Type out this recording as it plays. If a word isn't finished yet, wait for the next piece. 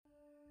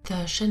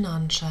The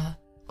Shinansha,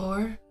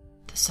 or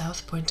the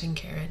south-pointing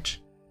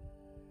carriage.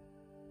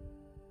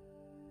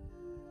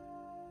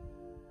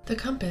 The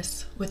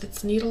compass, with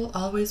its needle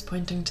always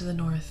pointing to the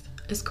north,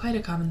 is quite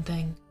a common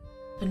thing,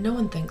 and no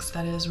one thinks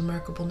that it is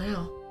remarkable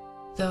now,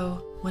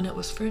 though when it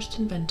was first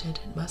invented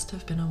it must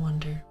have been a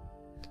wonder.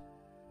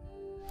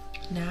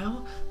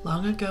 Now,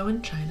 long ago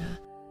in China,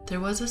 there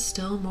was a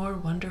still more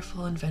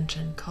wonderful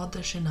invention called the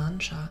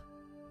Shinansha.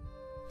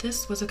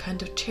 This was a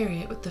kind of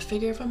chariot with the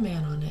figure of a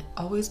man on it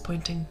always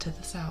pointing to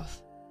the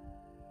south.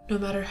 No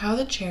matter how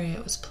the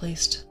chariot was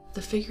placed,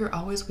 the figure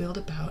always wheeled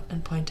about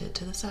and pointed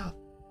to the south.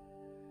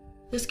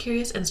 This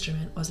curious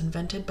instrument was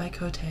invented by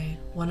Kotei,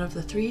 one of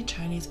the 3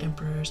 Chinese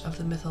emperors of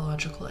the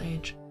mythological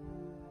age.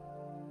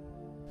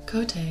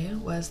 Kotei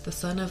was the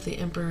son of the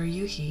Emperor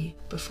Yuhi.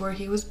 Before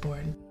he was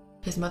born,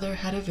 his mother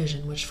had a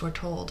vision which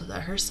foretold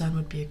that her son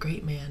would be a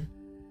great man.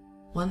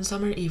 One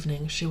summer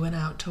evening she went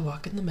out to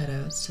walk in the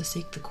meadows to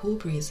seek the cool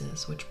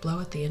breezes which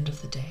blow at the end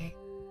of the day,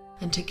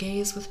 and to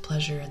gaze with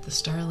pleasure at the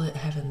starlit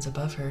heavens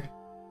above her.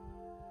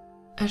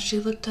 As she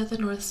looked at the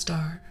North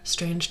Star,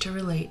 strange to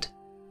relate,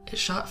 it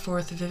shot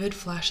forth vivid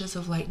flashes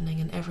of lightning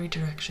in every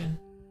direction.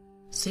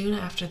 Soon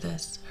after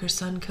this, her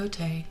son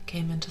Kotei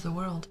came into the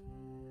world.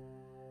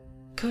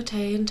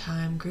 Kotei in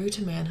time grew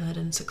to manhood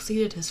and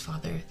succeeded his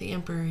father, the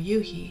Emperor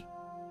Yuhi.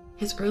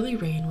 His early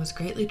reign was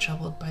greatly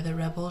troubled by the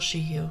rebel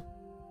Shiyu.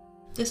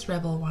 This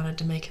rebel wanted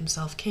to make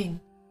himself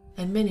king,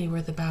 and many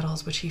were the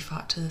battles which he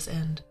fought to this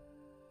end.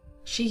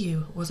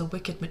 Shiyu was a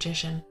wicked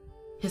magician.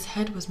 His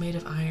head was made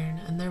of iron,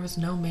 and there was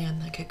no man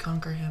that could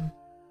conquer him.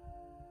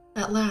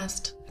 At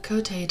last,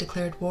 Kotei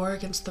declared war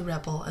against the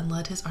rebel and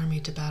led his army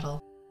to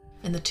battle,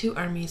 and the 2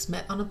 armies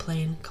met on a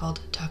plain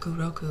called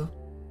Takuroku.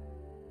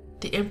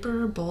 The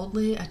emperor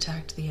boldly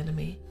attacked the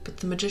enemy, but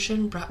the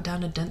magician brought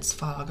down a dense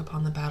fog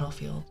upon the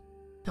battlefield,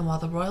 and while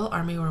the royal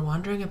army were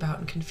wandering about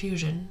in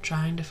confusion,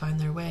 trying to find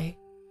their way,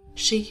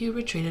 Shiyu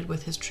retreated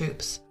with his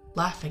troops,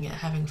 laughing at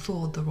having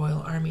fooled the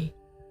royal army.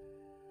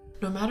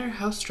 No matter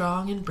how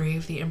strong and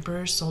brave the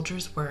emperor's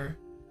soldiers were,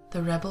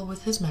 the rebel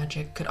with his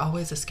magic could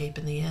always escape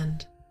in the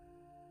end.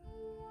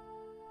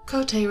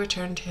 Kotei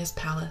returned to his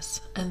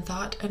palace and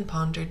thought and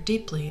pondered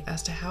deeply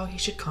as to how he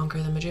should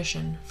conquer the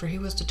magician, for he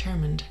was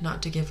determined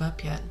not to give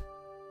up yet.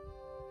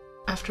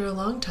 After a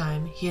long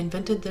time, he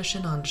invented the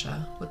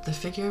Shinansha, with the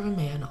figure of a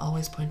man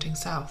always pointing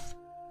south,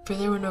 for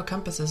there were no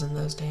compasses in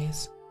those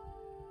days.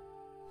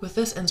 With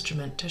this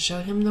instrument to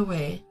show him the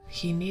way,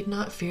 he need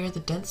not fear the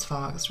dense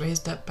fogs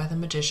raised up by the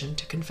magician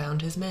to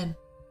confound his men.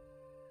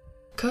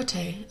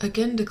 Kotei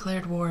again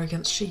declared war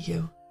against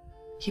Shiyu.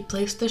 He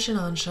placed the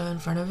Shinansha in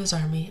front of his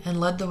army and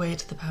led the way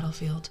to the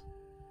battlefield.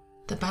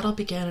 The battle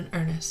began in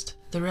earnest.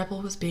 The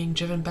rebel was being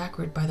driven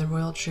backward by the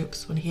royal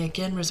troops when he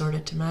again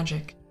resorted to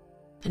magic,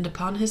 and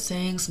upon his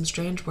saying some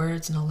strange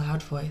words in a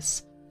loud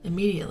voice,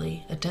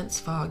 immediately a dense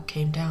fog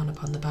came down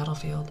upon the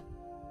battlefield.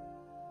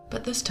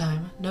 But this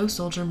time, no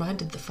soldier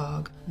minded the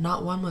fog,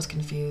 not one was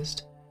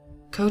confused.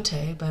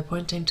 Kotei, by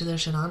pointing to the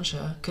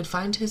Shinansha, could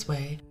find his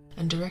way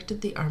and directed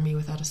the army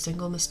without a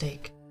single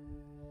mistake.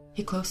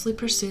 He closely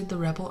pursued the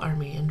rebel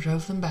army and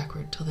drove them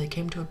backward till they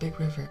came to a big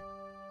river.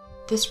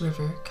 This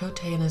river,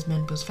 Kotei and his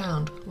men was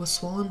found, was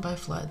swollen by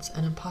floods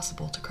and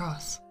impossible to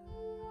cross.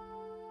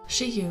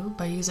 Shiyu,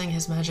 by using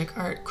his magic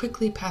art,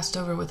 quickly passed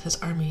over with his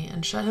army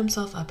and shut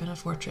himself up in a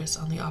fortress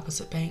on the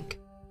opposite bank.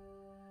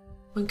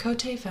 When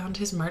Kotei found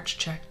his march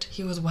checked,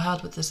 he was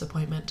wild with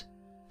disappointment,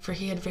 for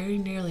he had very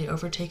nearly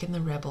overtaken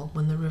the rebel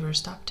when the river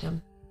stopped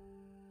him.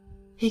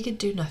 He could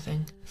do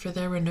nothing, for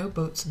there were no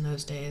boats in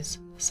those days,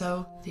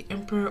 so the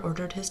emperor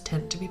ordered his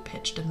tent to be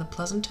pitched in the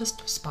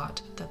pleasantest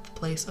spot that the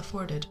place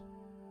afforded.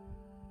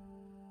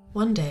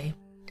 One day,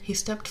 he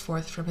stepped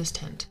forth from his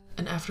tent,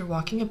 and after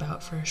walking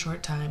about for a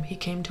short time, he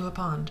came to a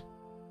pond.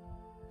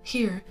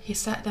 Here he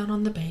sat down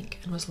on the bank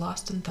and was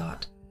lost in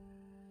thought.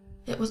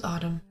 It was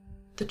autumn.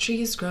 The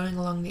trees growing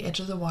along the edge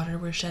of the water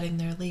were shedding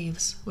their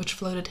leaves, which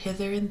floated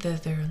hither and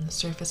thither on the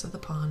surface of the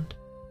pond.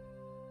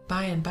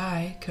 By and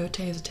by,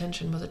 Kotei's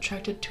attention was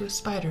attracted to a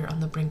spider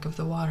on the brink of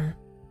the water.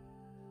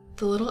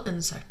 The little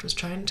insect was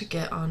trying to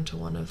get onto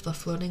one of the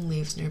floating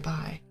leaves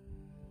nearby.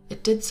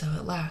 It did so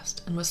at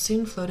last, and was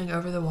soon floating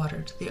over the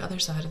water to the other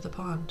side of the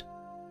pond.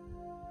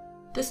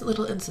 This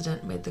little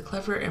incident made the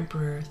clever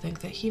emperor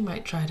think that he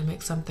might try to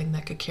make something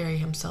that could carry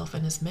himself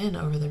and his men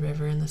over the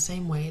river in the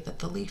same way that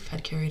the leaf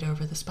had carried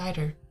over the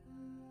spider.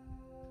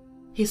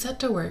 He set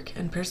to work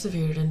and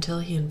persevered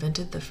until he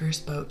invented the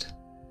first boat.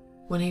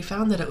 When he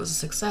found that it was a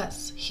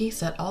success, he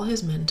set all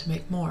his men to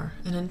make more,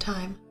 and in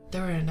time,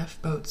 there were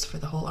enough boats for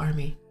the whole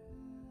army.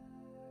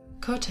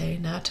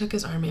 Kotei now took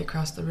his army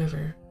across the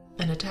river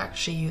and attacked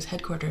Shiyu's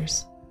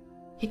headquarters.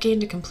 He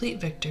gained a complete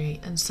victory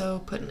and so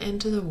put an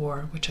end to the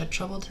war which had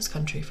troubled his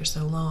country for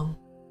so long.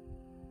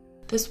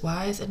 This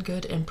wise and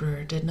good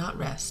emperor did not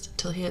rest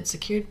till he had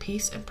secured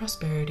peace and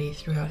prosperity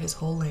throughout his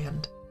whole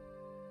land.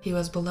 He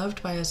was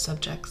beloved by his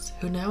subjects,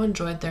 who now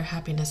enjoyed their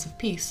happiness of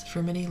peace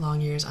for many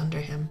long years under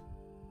him.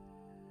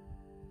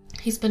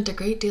 He spent a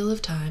great deal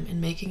of time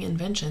in making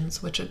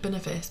inventions which would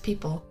benefit his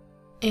people,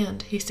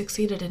 and he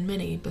succeeded in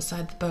many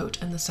beside the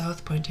boat and the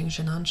south-pointing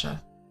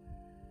Shinansha.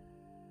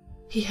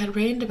 He had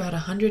reigned about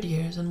 100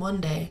 years, and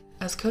one day,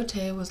 as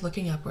Kotei was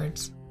looking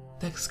upwards,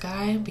 the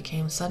sky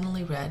became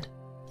suddenly red,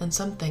 and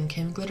something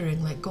came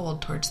glittering like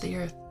gold towards the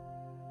earth.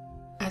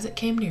 As it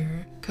came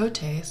nearer,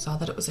 Kotei saw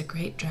that it was a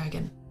great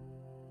dragon.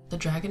 The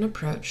dragon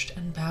approached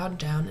and bowed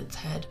down its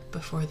head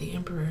before the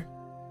emperor.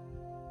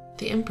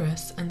 The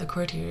empress and the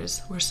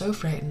courtiers were so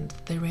frightened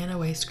that they ran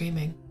away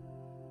screaming.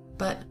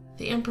 But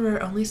the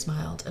emperor only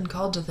smiled and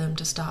called to them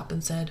to stop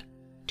and said,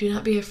 "Do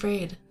not be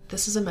afraid.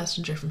 This is a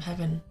messenger from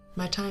heaven.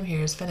 My time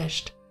here is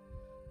finished."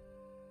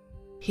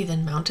 He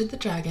then mounted the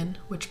dragon,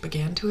 which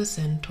began to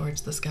ascend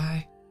towards the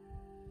sky.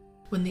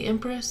 When the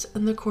empress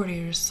and the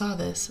courtiers saw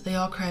this, they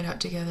all cried out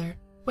together,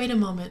 "Wait a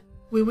moment,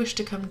 we wish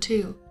to come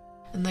too,"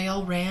 and they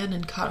all ran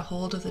and caught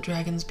hold of the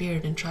dragon's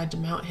beard and tried to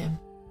mount him.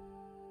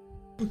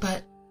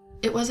 But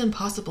it was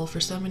impossible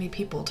for so many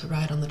people to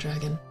ride on the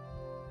dragon.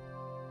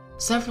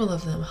 Several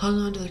of them hung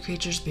onto the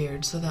creature's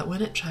beard so that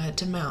when it tried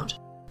to mount,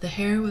 the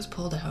hair was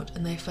pulled out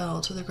and they fell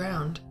to the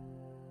ground.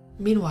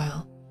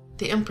 Meanwhile,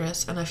 the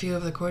empress and a few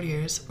of the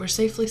courtiers were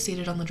safely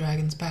seated on the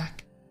dragon's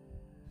back.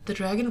 The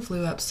dragon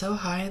flew up so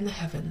high in the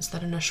heavens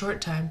that in a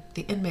short time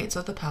the inmates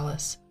of the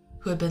palace,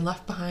 who had been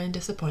left behind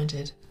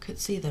disappointed, could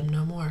see them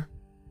no more.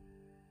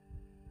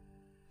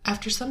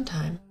 After some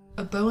time,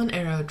 a bow and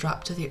arrow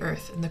dropped to the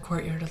earth in the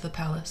courtyard of the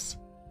palace.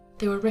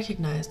 They were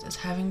recognized as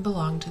having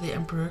belonged to the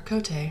Emperor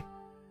Kotei.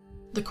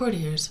 The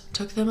courtiers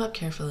took them up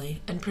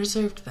carefully and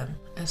preserved them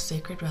as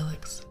sacred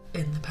relics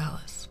in the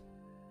palace.